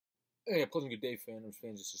Hey, a pleasant good day, Phantoms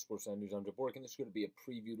fans. This is Sports News. I'm Jabork, and this is going to be a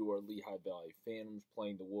preview to our Lehigh Valley Phantoms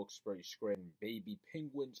playing the Wilkes-Barre Scranton Baby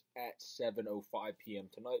Penguins at 7:05 p.m.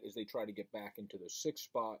 tonight as they try to get back into the sixth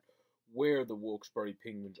spot where the Wilkes-Barre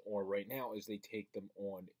Penguins are right now as they take them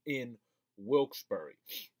on in Wilkes-Barre.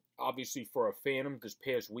 Obviously, for a Phantom, this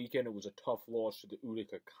past weekend it was a tough loss to the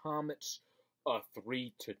Utica Comets,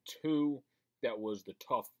 3-2. That was the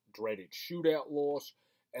tough, dreaded shootout loss.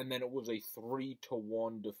 And then it was a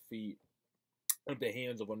 3-1 defeat at the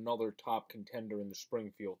hands of another top contender in the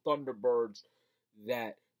Springfield Thunderbirds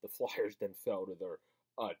that the Flyers then fell to their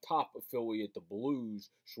top affiliate, the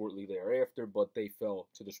Blues, shortly thereafter, but they fell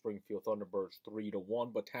to the Springfield Thunderbirds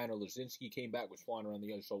 3-1. But Tanner Laczynski came back, was flying around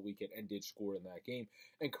the ice all weekend, and did score in that game.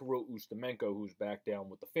 And Kirill Ustimenko, who's back down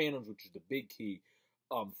with the Phantoms, which is the big key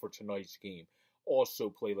for tonight's game, also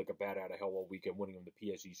played like a bat out of hell all weekend, winning him the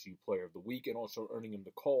PSEC Player of the Week and also earning him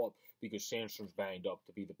the call-up because Sandstrom's banged up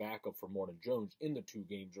to be the backup for Martin Jones in the two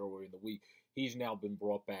games earlier in the week. He's now been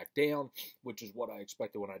brought back down, which is what I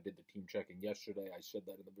expected when I did the team checking yesterday. I said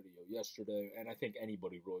that in the video yesterday, and I think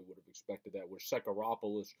anybody really would have expected that, where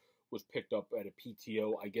Sekeropoulos was picked up at a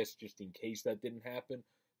PTO, I guess just in case that didn't happen.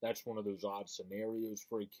 That's one of those odd scenarios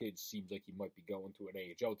for a kid. Seems like he might be going to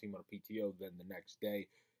an AHL team on a PTO, then the next day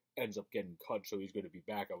ends up getting cut, so he's going to be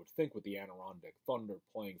back, I would think, with the Adirondack Thunder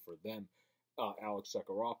playing for them, Alex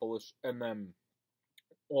Sekeropoulos. And then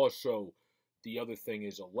also the other thing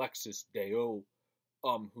is Alexis Dayo,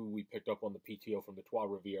 who we picked up on the PTO from the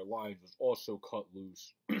Trois-Rivières Lions, was also cut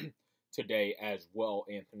loose today as well.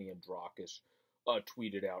 Anthony Andrakis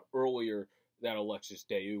tweeted out earlier that Alexis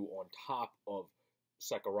Dayo, on top of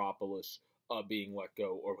Sekeropoulos, being let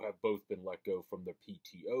go, or have both been let go from their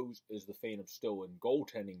PTOs, is the Phantoms still in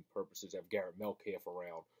goaltending purposes have Garrett Melcalf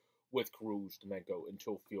around with Kirill Ustimenko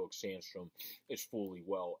until Felix Sandstrom is fully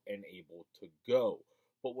well and able to go.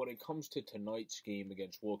 But when it comes to tonight's game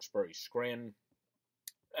against Wilkes-Barre Scranton,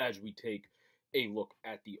 as we take a look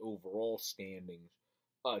at the overall standings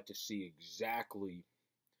to see exactly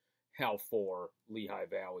how far Lehigh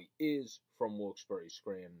Valley is from Wilkes-Barre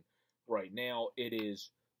Scranton right now, it is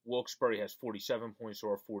Wilkes-Barre has 47 points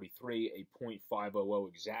or 43, a .500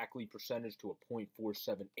 exactly percentage to a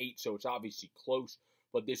 .478, so it's obviously close,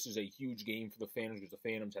 but this is a huge game for the Phantoms because the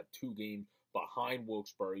Phantoms have two games behind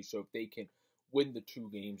Wilkes-Barre, so if they can win the two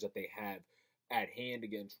games that they have at hand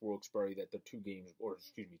against Wilkes-Barre, that the two games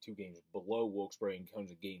below Wilkes-Barre in terms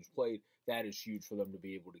of games played, that is huge for them to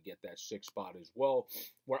be able to get that sixth spot as well,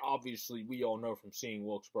 where obviously we all know from seeing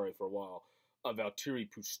Wilkes-Barre for a while, Valtteri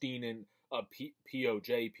Puustinen,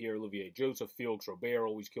 POJ, Pierre-Olivier Joseph, Felix Robert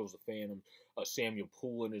always kills the Phantoms. Samuel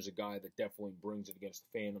Poulin is a guy that definitely brings it against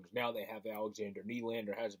the Phantoms. Now they have Alexander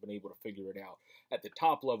Nylander, hasn't been able to figure it out at the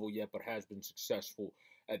top level yet, but has been successful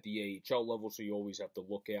at the AHL level, so you always have to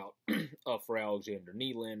look out for Alexander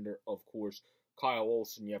Nylander. Of course, Kyle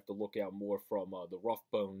Olsen, you have to look out more from the Rough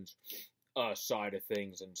Bones side of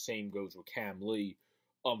things, and same goes with Cam Lee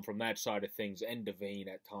from that side of things, and Devane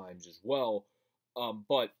at times as well.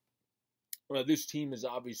 But this team is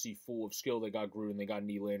obviously full of skill. They got Gruden, they got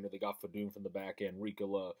Nylander, they got Fadoon from the back end,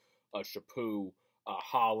 Ricola, Chaput,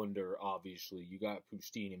 Hollander, obviously. You got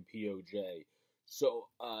Puustinen and POJ. So,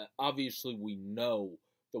 obviously, we know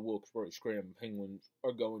the Wilkes-Barre Scranton Penguins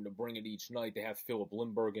are going to bring it each night. They have Philip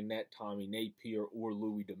Lindbergh in net, Tommy Napier, or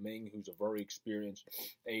Louis Domingue, who's a very experienced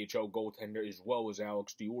AHL goaltender, as well as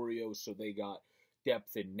Alex DiOrio. So they got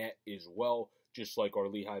depth in net as well, just like our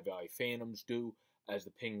Lehigh Valley Phantoms do, as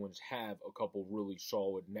the Penguins have a couple really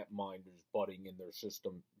solid netminders budding in their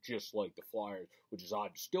system, just like the Flyers, which is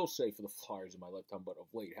odd to still say for the Flyers in my lifetime, but of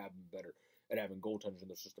late have been better at having goaltenders in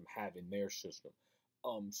their system have in their system.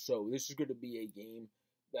 So this is going to be a game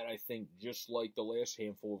that I think, just like the last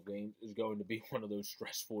handful of games, is going to be one of those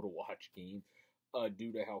stressful to watch games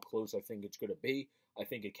due to how close I think it's going to be. I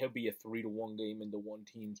think it can be a 3-1 game in the one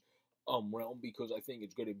team's realm, because I think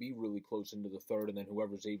it's going to be really close into the third, and then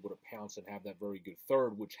whoever's able to pounce and have that very good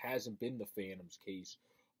third, which hasn't been the Phantoms' case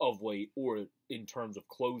of late, or in terms of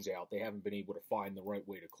closeout, they haven't been able to find the right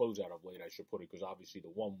way to close out of late, I should put it, because obviously the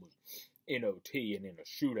one was in OT and in a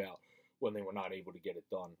shootout when they were not able to get it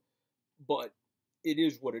done. But it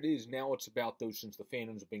is what it is. Now it's about those, since the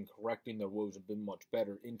Phantoms have been correcting their woes and been much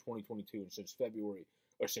better in 2022 and since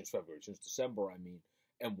December,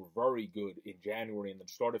 and were very good in January and then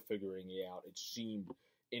started figuring it out, it seemed,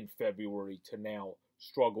 in February, to now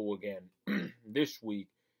struggle again this week.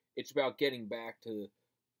 It's about getting back to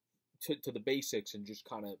the basics and just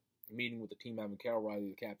kind of meeting with the team, having Cal Riley,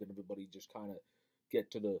 the captain, everybody just kind of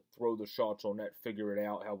get to the throw the shots on net, figure it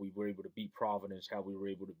out, how we were able to beat Providence, how we were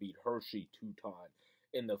able to beat Hershey 2 times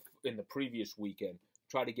in the previous weekend,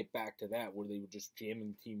 try to get back to that where they were just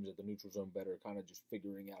jamming teams at the neutral zone better, kind of just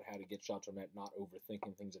figuring out how to get shots on net, not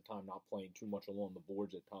overthinking things at time, not playing too much along the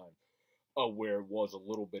boards at times, where it was a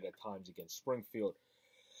little bit at times against Springfield.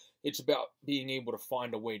 It's about being able to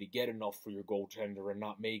find a way to get enough for your goaltender and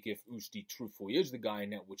not make, if Usti truthfully is the guy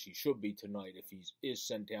in net, which he should be tonight, if he is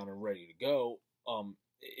sent down and ready to go,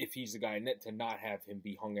 if he's the guy in net, to not have him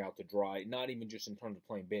be hung out to dry, not even just in terms of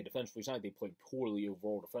playing bad defensively. It's not like they played poorly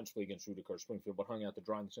overall defensively against Rudiger Springfield, but hung out to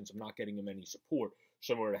dry in the sense of not getting him any support,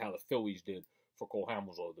 similar to how the Phillies did for Cole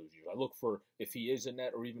Hamels all those years. I look for, if he is in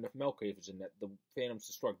net, or even if Melcave is in net, the Phantoms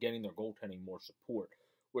to start getting their goaltending more support,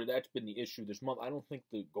 where that's been the issue this month. I don't think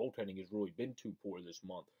the goaltending has really been too poor this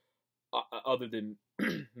month, other than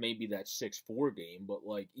maybe that 6-4 game, but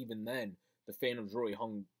like even then, the Phantoms really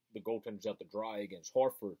hung the goaltenders out to dry against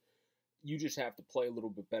Hartford. You just have to play a little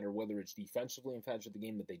bit better, whether it's defensively in facets of the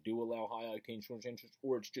game that they do allow high-octane short chances,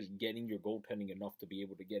 or it's just getting your goaltending enough to be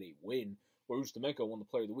able to get a win. Where Ustimenko won the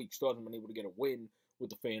Player of the Week, still hasn't been able to get a win with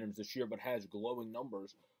the Phantoms this year, but has glowing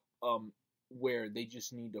numbers, where they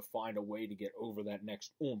just need to find a way to get over that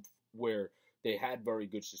next oomph, where they had very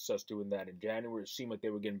good success doing that in January. It seemed like they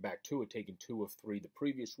were getting back to it, taking 2 of 3 the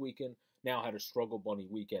previous weekend. Now had a struggle bunny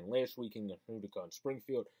weekend last weekend against Utica and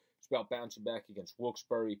Springfield. It's about bouncing back against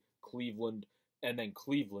Wilkes-Barre, Cleveland, and then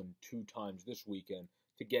Cleveland 2 times this weekend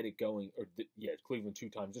to get it going. Cleveland 2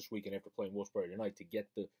 times this weekend after playing Wilkes-Barre tonight to get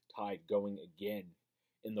the Tide going again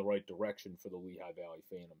in the right direction for the Lehigh Valley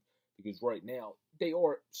Phantoms. Because right now, they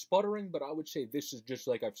are sputtering, but I would say this is just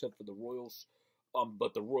like I've said for the Royals.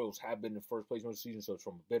 But the Royals have been in first place most of the season, so it's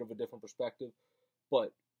from a bit of a different perspective.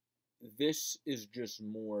 But this is just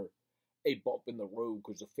more a bump in the road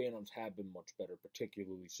because the Phantoms have been much better,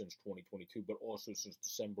 particularly since 2022, but also since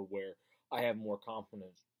December, where I have more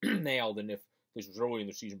confidence now than if this was early in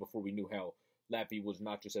the season before we knew how Lappy was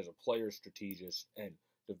not just as a player strategist and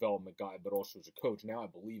development guy, but also as a coach. Now I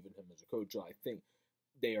believe in him as a coach. I think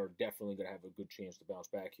they are definitely going to have a good chance to bounce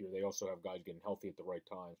back here. They also have guys getting healthy at the right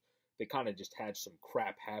times. They kind of just had some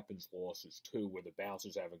crap happens losses, too, where the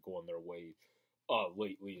bounces haven't gone their way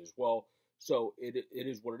lately as well. So it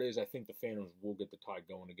is what it is. I think the Phantoms will get the Tide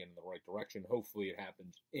going again in the right direction. Hopefully it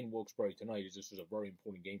happens in Wilkes-Barre tonight, as this is a very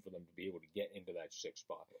important game for them to be able to get into that 6th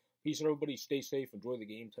spot. Peace, everybody. Stay safe. Enjoy the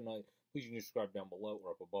game tonight. Please subscribe down below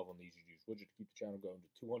or up above on the easy to use widget to keep the channel going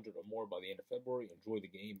to 200 or more by the end of February. Enjoy the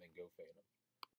game and go Phantoms.